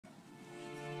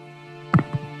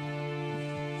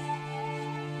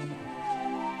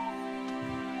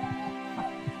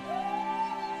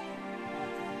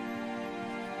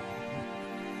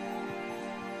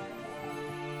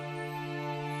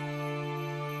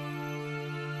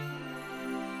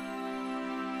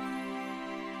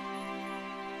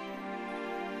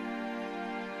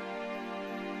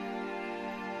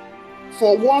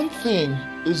For one thing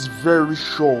is very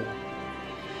sure,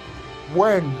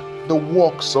 when the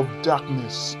works of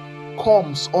darkness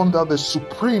comes under the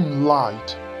supreme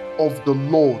light of the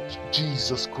Lord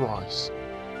Jesus Christ,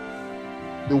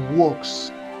 the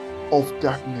works of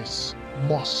darkness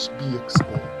must be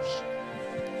exposed.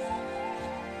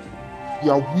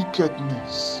 Their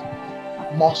wickedness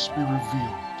must be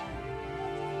revealed.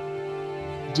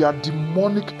 Their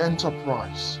demonic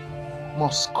enterprise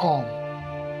must come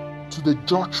to the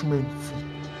judgment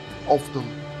feet of the Lord.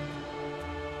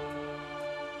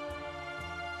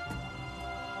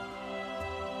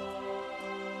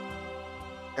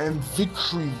 And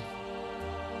victory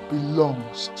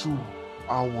belongs to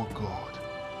our God.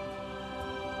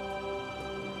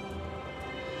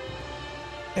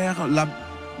 La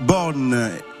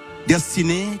bonne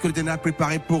destinée que l'Éternel a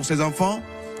préparée pour ses enfants,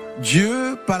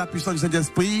 Dieu, par la puissance du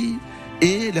Saint-Esprit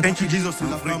et la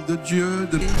flamme de Dieu.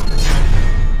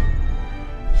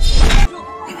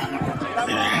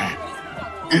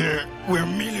 We're a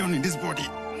million in this body.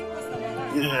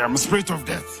 Yeah, I'm a spirit of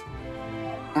death.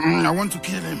 I want to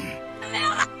kill him.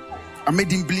 I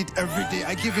made him bleed every day.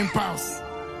 I give him pulse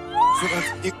so that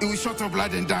he will shut up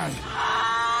blood and die.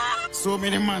 So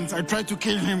many months I tried to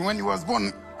kill him. When he was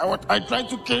born, I tried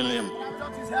to kill him. You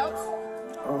destroyed his health?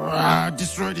 I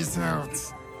destroyed his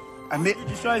health. I made you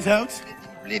destroy his health?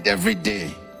 He bleed every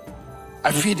day.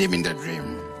 I feed him in the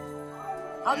dream.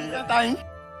 How did you die?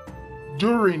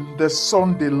 During the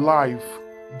Sunday Life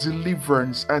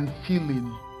Deliverance and Healing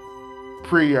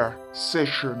prayer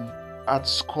session at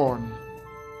SCON,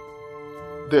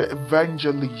 the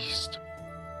evangelist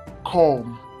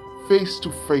come face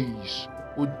to face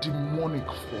with demonic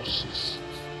forces.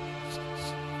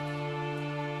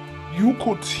 You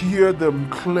could hear them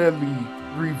clearly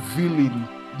revealing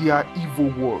their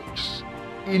evil works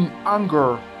in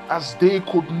anger, as they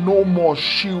could no more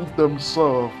shield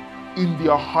themselves in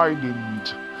their hiding.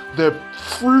 They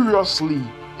furiously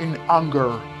in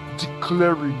anger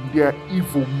declaring their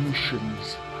evil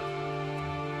missions,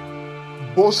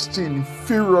 boasting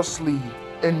furiously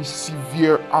in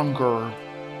severe anger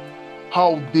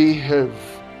how they have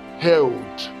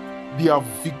held their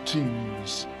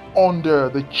victims under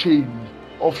the chain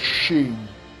of shame,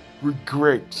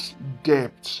 regret,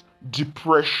 debt,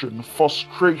 depression,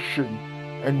 frustration,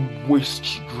 and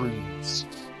waste dreams.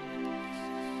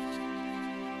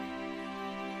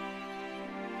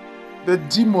 The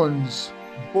demons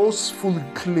boastfully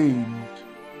claimed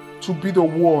to be the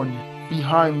one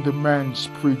behind the man's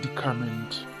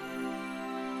predicament.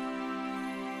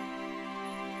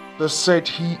 They said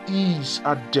he is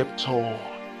a debtor.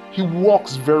 He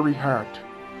works very hard,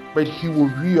 but he will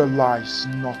realize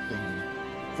nothing,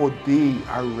 for they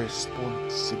are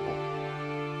responsible.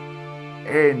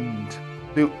 And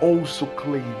they also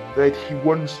claim that he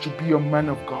wants to be a man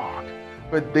of God,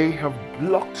 but they have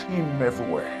blocked him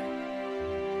everywhere.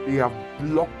 They have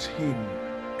blocked him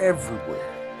everywhere.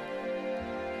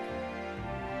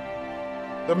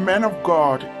 The man of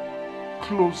God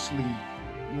closely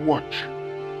watch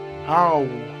how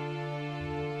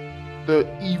the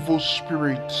evil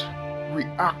spirit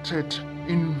reacted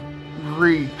in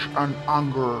rage and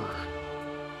anger.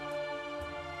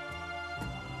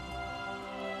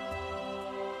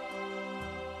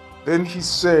 Then he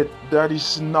said, "That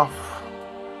is enough."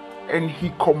 And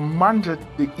he commanded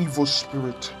the evil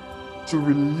spirit to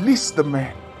release the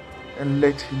man and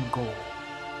let him go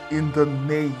in the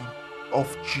name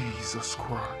of Jesus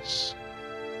Christ.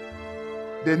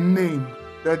 The name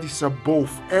that is above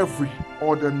every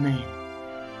other name.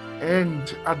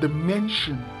 And at the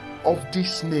mention of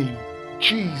this name,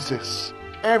 Jesus,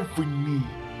 every knee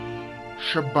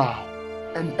shall bow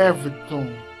and every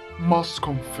tongue must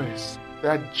confess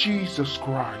that Jesus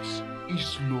Christ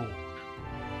is Lord.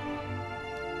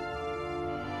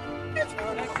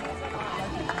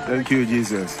 Thank you,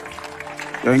 Jesus.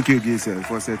 Thank you, Jesus,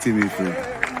 for setting me free.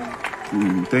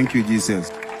 Thank you, Jesus.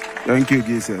 Thank you,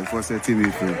 Jesus, for setting me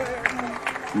free.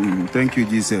 Thank you,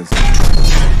 Jesus.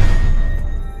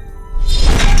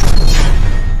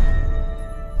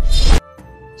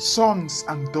 Sons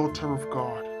and daughters of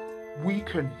God, we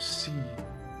can see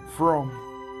from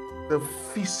the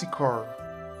physical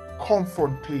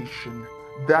confrontation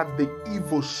that the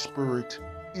evil spirit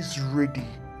is ready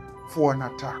for an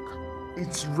attack.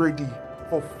 It's ready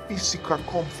for physical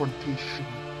confrontation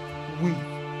with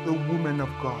the woman of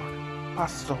God,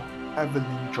 Pastor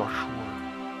Evelyn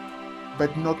JOSHUA.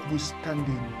 But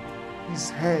notwithstanding, his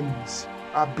hands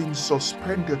have been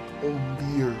suspended on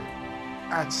the air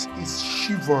as he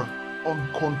shivered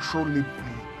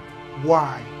uncontrollably,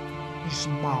 while his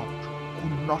mouth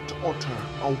could not utter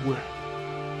a word.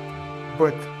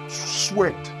 but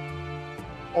sweat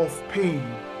of pain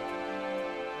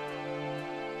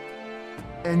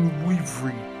and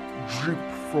weary drip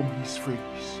from his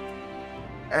face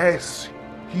as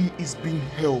he is being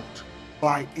held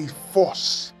by a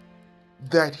force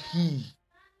that he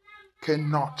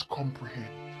cannot comprehend.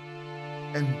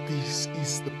 And this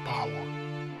is the power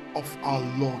of our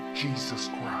Lord Jesus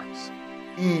Christ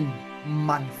in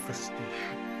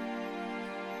manifestation.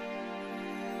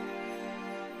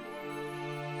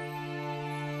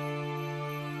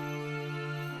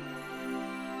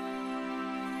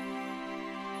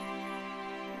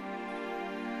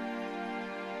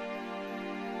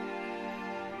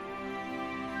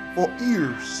 For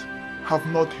ears have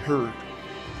not heard,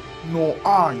 nor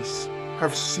eyes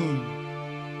have seen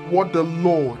what the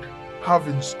Lord have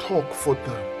in stock for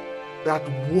them that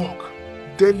walk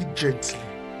diligently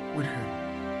with him.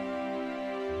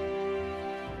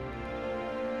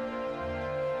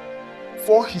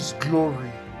 For his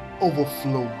glory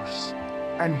overflows,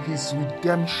 and his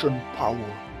redemption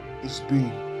power is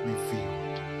being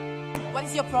revealed. What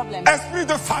is your problem? Esprit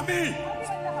de famille.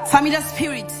 Familiar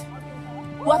spirit.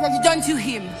 What have you done to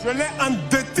him? Je l'ai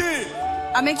endetté.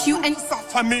 I make you and Sa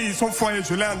famille, son foyer,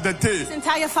 je l'ai endetté. his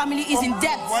entire family is in Vous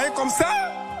debt. voyez comme ça?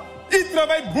 Il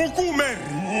travaille beaucoup, mais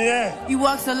rien. He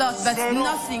works a lot, but Zero.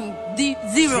 nothing.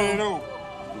 Zero. Zéro.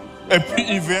 Et puis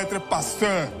il veut être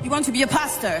pasteur. You want to be a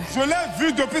pastor. Je l'ai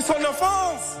vu depuis son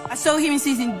enfance. I saw him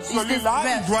since his Celui-là, il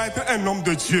birth. doit être un homme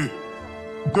de Dieu.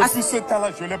 Depuis ce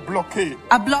temps-là, je l'ai bloqué.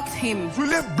 I blocked him. Je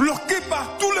l'ai bloqué par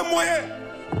tous les moyens.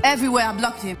 Everywhere I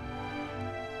blocked him.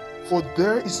 For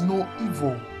there is no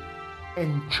evil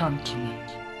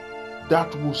enchantment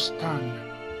that will stand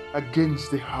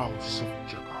against the house of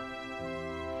Jacob,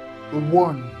 the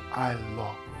one I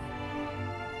love.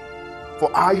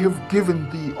 For I have given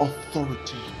thee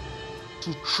authority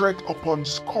to tread upon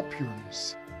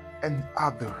scorpions and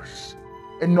others,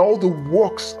 and all the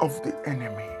works of the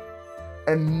enemy,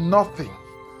 and nothing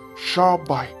shall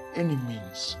by any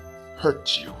means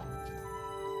hurt you,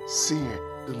 saith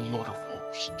the Lord of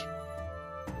hosts.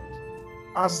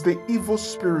 As the evil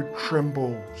spirit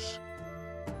trembles,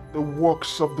 the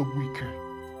works of the wicked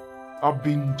are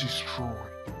being destroyed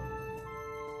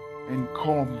and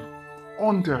come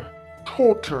under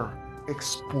total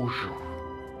exposure.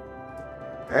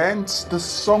 Hence, the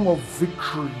song of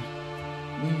victory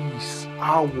is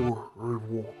our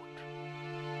reward.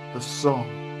 The song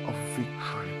of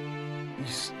victory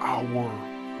is our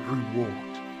reward.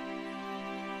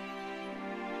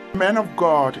 Man of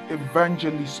God,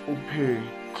 Evangelist Ope,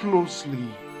 closely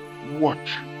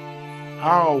watch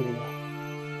how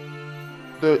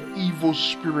the evil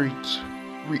spirit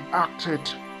reacted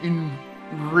in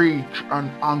rage and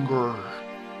anger.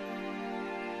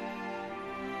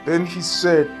 Then he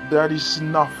said, "That is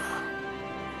enough."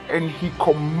 And he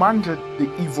commanded the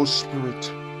evil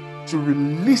spirit to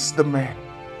release the man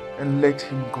and let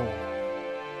him go.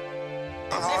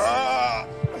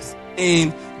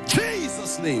 In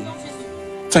Jesus' name.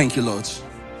 Thank you, Lord.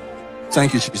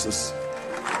 Thank you, Jesus.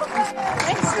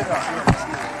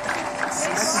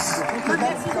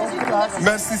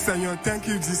 Merci Seigneur, thank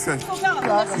you Jesus.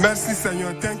 Merci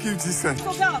Seigneur, thank you Jesus.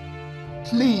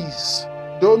 Please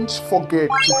don't forget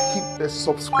to hit the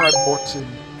subscribe button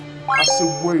as a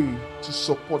way to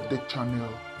support the channel.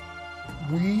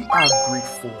 We are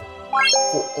grateful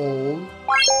for all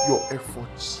your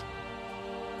efforts.